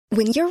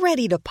When you're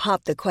ready to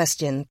pop the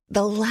question,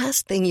 the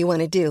last thing you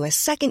want to do is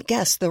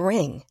second-guess the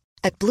ring.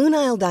 At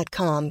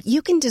BlueNile.com,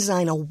 you can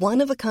design a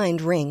one-of-a-kind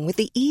ring with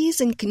the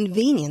ease and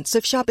convenience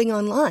of shopping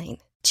online.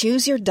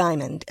 Choose your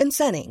diamond and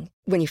setting.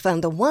 When you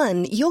find the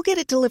one, you'll get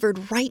it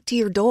delivered right to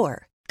your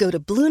door. Go to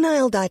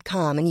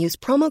BlueNile.com and use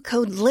promo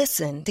code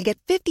LISTEN to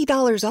get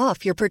 $50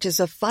 off your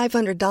purchase of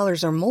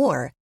 $500 or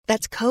more.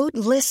 That's code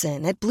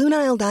LISTEN at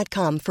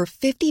BlueNile.com for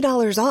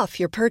 $50 off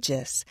your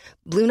purchase.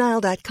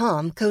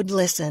 BlueNile.com, code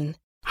LISTEN.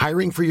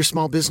 Hiring for your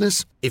small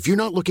business? If you're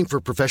not looking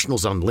for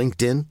professionals on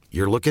LinkedIn,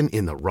 you're looking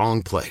in the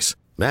wrong place.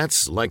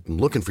 That's like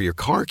looking for your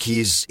car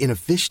keys in a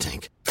fish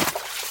tank.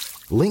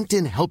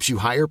 LinkedIn helps you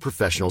hire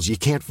professionals you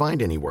can't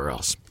find anywhere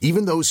else,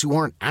 even those who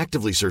aren't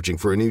actively searching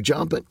for a new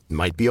job but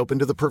might be open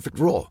to the perfect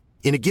role.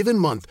 In a given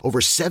month, over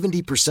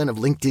 70% of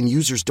LinkedIn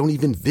users don't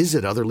even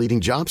visit other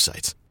leading job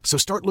sites. So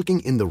start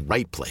looking in the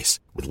right place.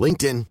 With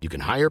LinkedIn, you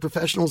can hire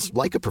professionals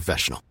like a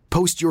professional.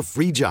 Post your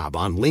free job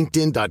on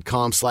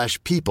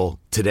linkedin.com/people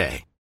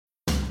today.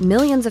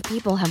 Millions of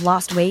people have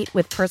lost weight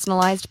with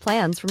personalized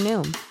plans from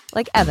Noom.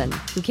 Like Evan,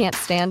 who can't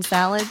stand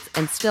salads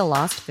and still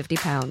lost 50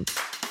 pounds.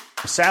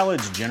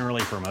 Salads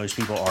generally for most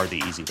people are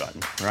the easy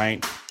button,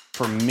 right?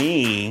 For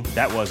me,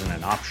 that wasn't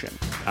an option.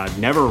 I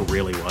never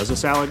really was a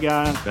salad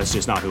guy. That's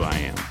just not who I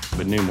am.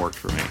 But Noom worked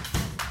for me.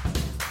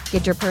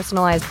 Get your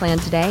personalized plan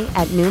today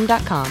at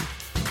Noom.com.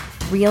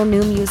 Real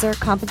Noom user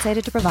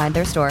compensated to provide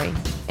their story.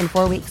 In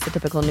 4 weeks, the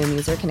typical Noom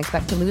user can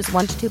expect to lose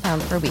 1 to 2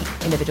 pounds per week.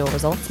 Individual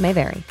results may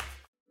vary.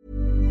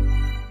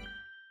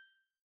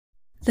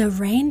 The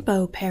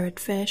rainbow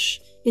parrotfish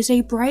is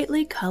a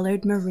brightly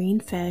colored marine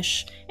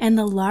fish and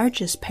the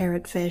largest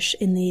parrotfish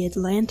in the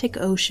Atlantic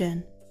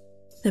Ocean.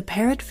 The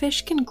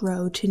parrotfish can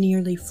grow to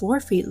nearly 4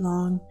 feet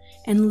long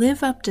and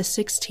live up to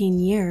 16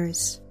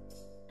 years.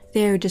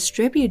 They are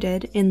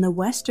distributed in the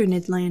western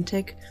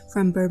Atlantic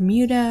from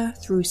Bermuda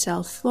through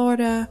South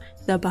Florida,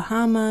 the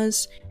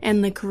Bahamas,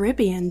 and the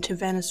Caribbean to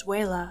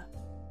Venezuela.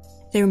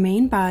 Their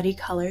main body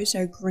colors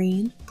are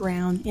green,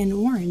 brown, and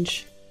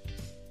orange.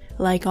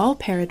 Like all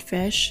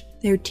parrotfish,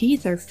 their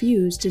teeth are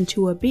fused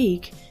into a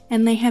beak,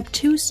 and they have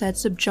 2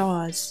 sets of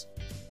jaws.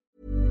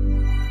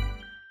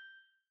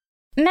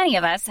 Many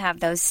of us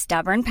have those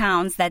stubborn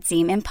pounds that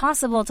seem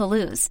impossible to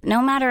lose,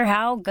 no matter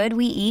how good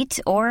we eat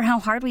or how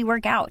hard we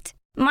work out.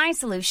 My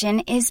solution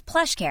is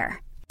PlushCare.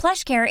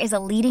 PlushCare is a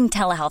leading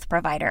telehealth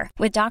provider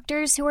with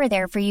doctors who are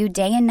there for you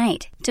day and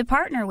night to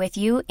partner with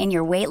you in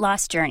your weight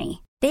loss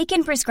journey. They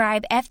can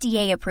prescribe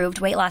FDA-approved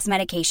weight loss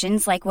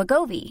medications like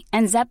Wegovy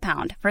and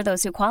Zepbound for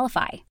those who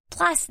qualify.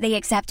 Plus, they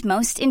accept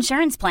most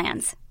insurance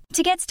plans.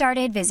 To get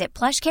started, visit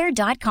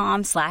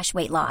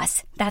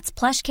plushcare.com/weightloss. That's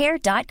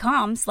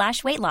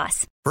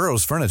plushcare.com/weightloss.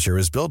 Burrow's furniture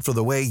is built for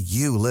the way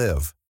you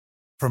live.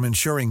 From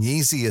ensuring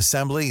easy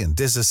assembly and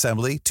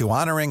disassembly to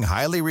honoring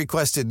highly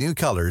requested new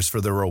colors for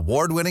their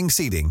award-winning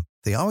seating,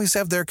 they always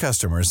have their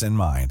customers in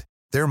mind.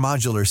 Their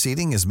modular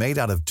seating is made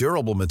out of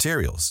durable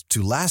materials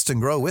to last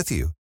and grow with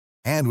you.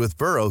 And with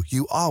Burrow,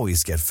 you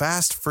always get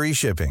fast, free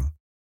shipping.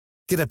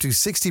 Get up to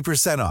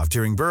 60% off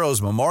during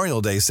Burrow's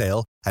Memorial Day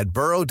sale at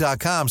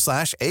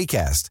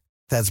burrow.com/ACAST.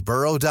 That's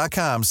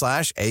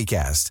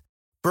burrow.com/ACAST.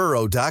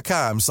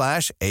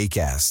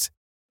 burrow.com/ACAST.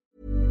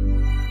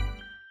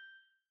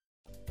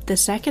 The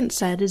second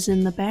set is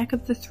in the back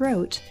of the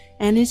throat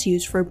and is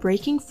used for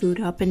breaking food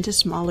up into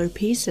smaller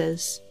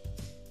pieces.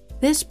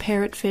 This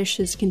parrotfish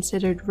is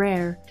considered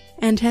rare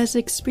and has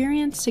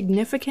experienced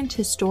significant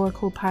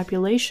historical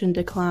population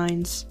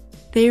declines.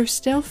 They are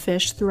still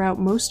fished throughout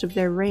most of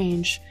their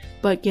range,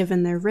 but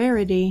given their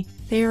rarity,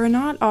 they are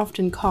not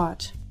often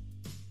caught.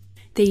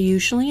 They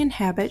usually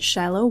inhabit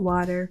shallow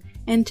water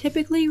and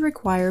typically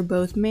require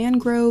both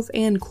mangrove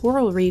and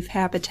coral reef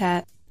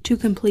habitat to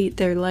complete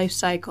their life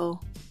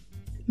cycle.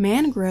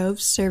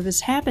 Mangroves serve as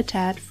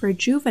habitat for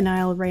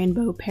juvenile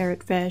rainbow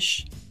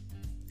parrotfish.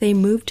 They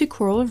move to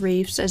coral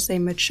reefs as they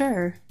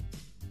mature.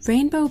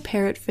 Rainbow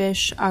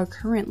parrotfish are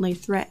currently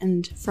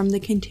threatened from the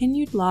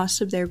continued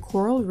loss of their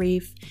coral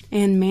reef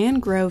and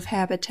mangrove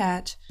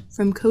habitat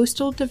from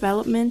coastal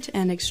development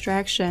and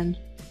extraction.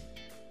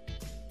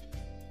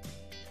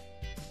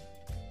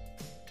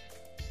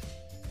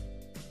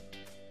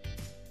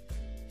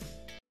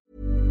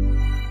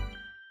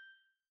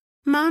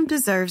 Mom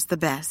deserves the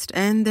best,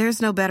 and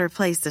there's no better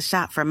place to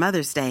shop for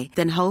Mother's Day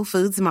than Whole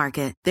Foods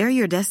Market. They're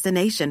your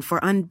destination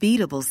for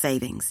unbeatable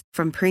savings,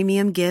 from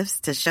premium gifts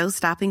to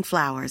show-stopping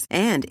flowers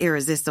and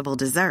irresistible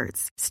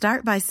desserts.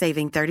 Start by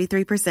saving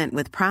 33%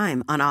 with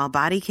Prime on all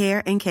body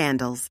care and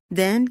candles.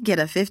 Then get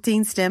a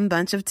 15-stem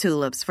bunch of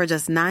tulips for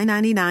just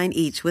 $9.99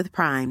 each with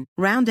Prime.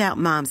 Round out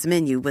Mom's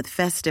menu with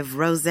festive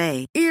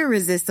rosé,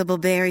 irresistible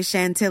berry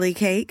chantilly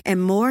cake,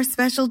 and more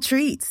special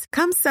treats.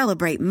 Come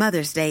celebrate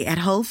Mother's Day at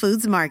Whole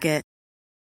Foods Market.